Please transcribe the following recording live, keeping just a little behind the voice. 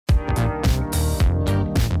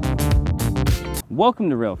Welcome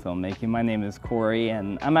to Reel Filmmaking. My name is Corey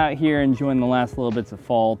and I'm out here enjoying the last little bits of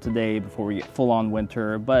fall today before we get full on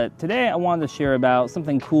winter. But today I wanted to share about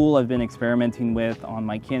something cool I've been experimenting with on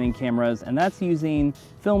my Canon cameras, and that's using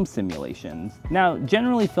film simulations. Now,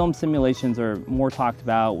 generally film simulations are more talked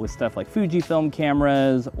about with stuff like Fujifilm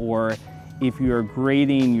cameras, or if you're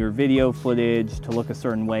grading your video footage to look a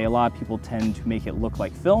certain way, a lot of people tend to make it look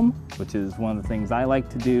like film, which is one of the things I like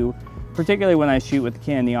to do. Particularly when I shoot with the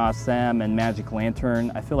Canon EOS M and Magic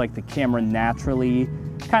Lantern, I feel like the camera naturally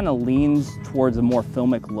kind of leans towards a more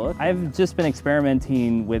filmic look. I've just been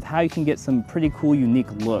experimenting with how you can get some pretty cool,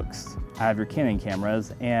 unique looks out of your Canon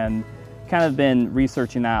cameras, and kind of been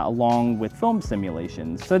researching that along with film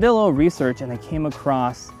simulations. So I did a little research and I came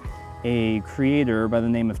across a creator by the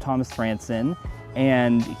name of Thomas Fransson,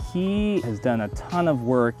 and he has done a ton of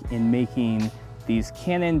work in making these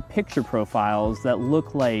Canon picture profiles that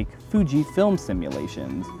look like Fujifilm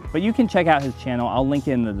simulations. But you can check out his channel, I'll link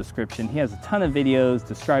it in the description. He has a ton of videos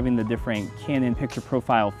describing the different Canon picture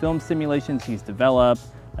profile film simulations he's developed,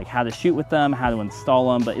 like how to shoot with them, how to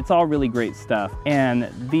install them, but it's all really great stuff. And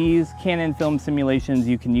these Canon film simulations,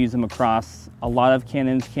 you can use them across a lot of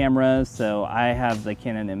Canon's cameras. So I have the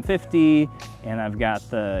Canon M50 and I've got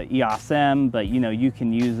the EOS M, but you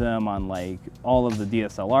can use them on like all of the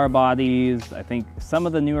DSLR bodies, I think some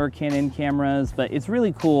of the newer Canon cameras, but it's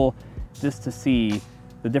really cool just to see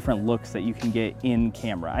the different looks that you can get in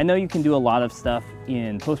camera. I know you can do a lot of stuff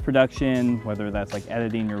in post-production, whether that's like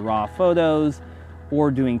editing your raw photos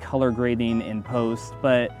or doing color grading in post,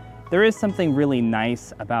 but there is something really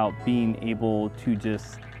nice about being able to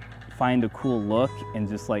just find a cool look and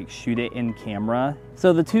just like shoot it in camera.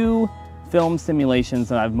 So the two film simulations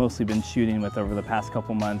that I've mostly been shooting with over the past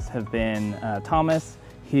couple months have been Thomas,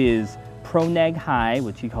 his Pro Neg High,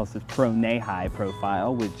 which he calls his Pro Ne High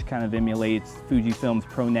profile, which kind of emulates Fujifilm's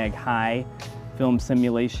Pro Neg High film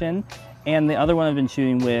simulation. And the other one I've been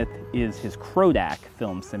shooting with is his Kodak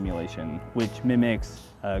film simulation, which mimics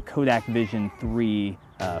Kodak Vision 3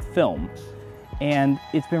 film. And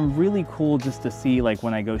it's been really cool just to see, like,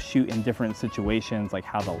 when I go shoot in different situations, like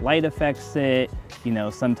how the light affects it.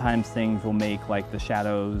 Sometimes things will make like the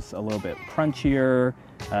shadows a little bit crunchier.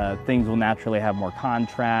 Things will naturally have more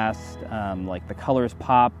contrast. Like the colors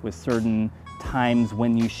pop with certain times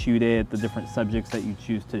when you shoot it, the different subjects that you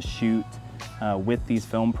choose to shoot with these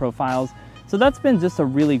film profiles. So that's been just a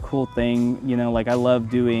really cool thing. Like I love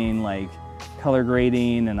doing like color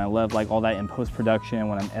grading, and I love like all that in post-production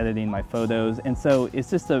when I'm editing my photos. And so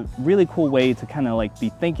it's just a really cool way to kind of like be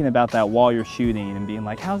thinking about that while you're shooting and being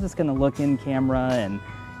like, how's this gonna look in camera? And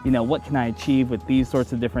what can I achieve with these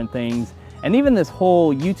sorts of different things? And even this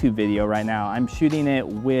whole YouTube video right now, I'm shooting it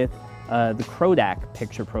with the Kodak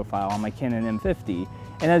picture profile on my Canon M50.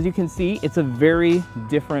 And as you can see, it's a very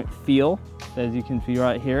different feel. As you can see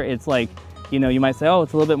right here, it's like, you might say, oh,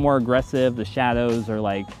 it's a little bit more aggressive. The shadows are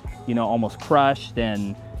like, almost crushed,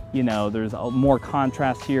 and there's more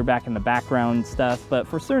contrast here back in the background stuff. But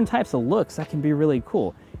for certain types of looks, that can be really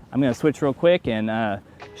cool. I'm gonna switch real quick and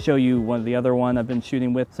show you the other one I've been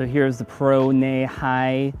shooting with. So here's the Pro Ne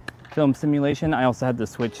High film simulation. I also had to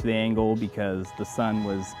switch the angle because the sun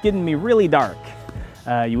was getting me really dark.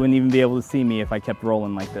 You wouldn't even be able to see me if I kept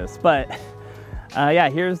rolling like this. But yeah,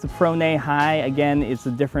 here's the Pro Ne High. Again, it's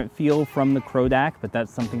a different feel from the Kodak, but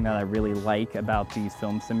that's something that I really like about these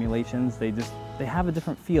film simulations. They have a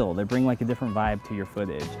different feel. They bring like a different vibe to your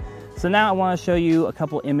footage. So now I want to show you a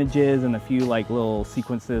couple images and a few like little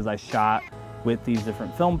sequences I shot with these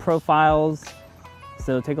different film profiles.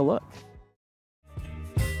 So take a look.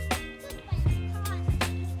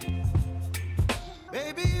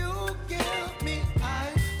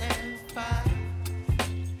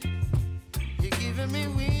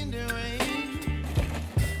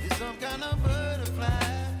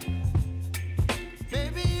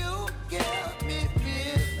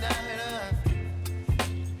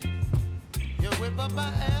 My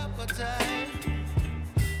appetite,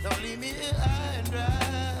 don't leave me here high and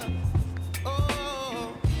dry.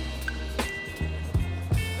 Oh,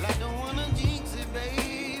 I don't wanna jinx it,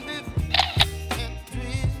 baby, and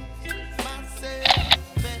twist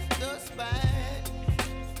myself at the spine.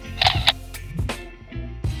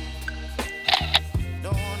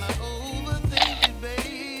 Don't wanna overthink it,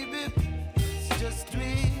 baby, it's just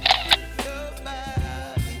twist your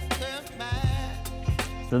body, your mind.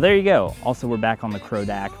 So there you go. Also, we're back on the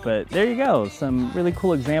Kodak, but there you go. Some really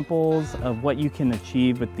cool examples of what you can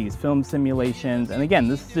achieve with these film simulations. And again,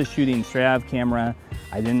 this is just shooting straight out of camera.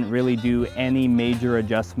 I didn't really do any major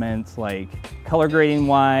adjustments like color grading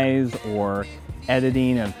wise or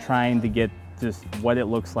editing of trying to get just what it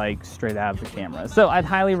looks like straight out of the camera. So I'd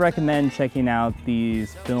highly recommend checking out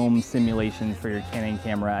these film simulations for your Canon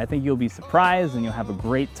camera. I think you'll be surprised and you'll have a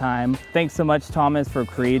great time. Thanks so much, Thomas, for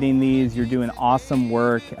creating these. You're doing awesome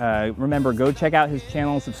work. Remember, go check out his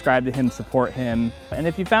channel, subscribe to him, support him. And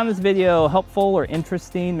if you found this video helpful or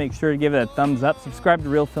interesting, make sure to give it a thumbs up. Subscribe to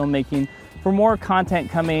Reel Filmmaking for more content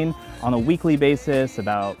coming on a weekly basis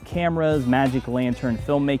about cameras, magic lantern,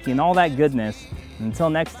 filmmaking, all that goodness. And until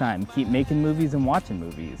next time, keep making movies and watching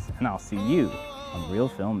movies, and I'll see you on Reel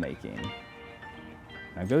Filmmaking.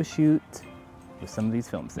 Now go shoot with some of these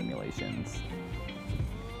film simulations.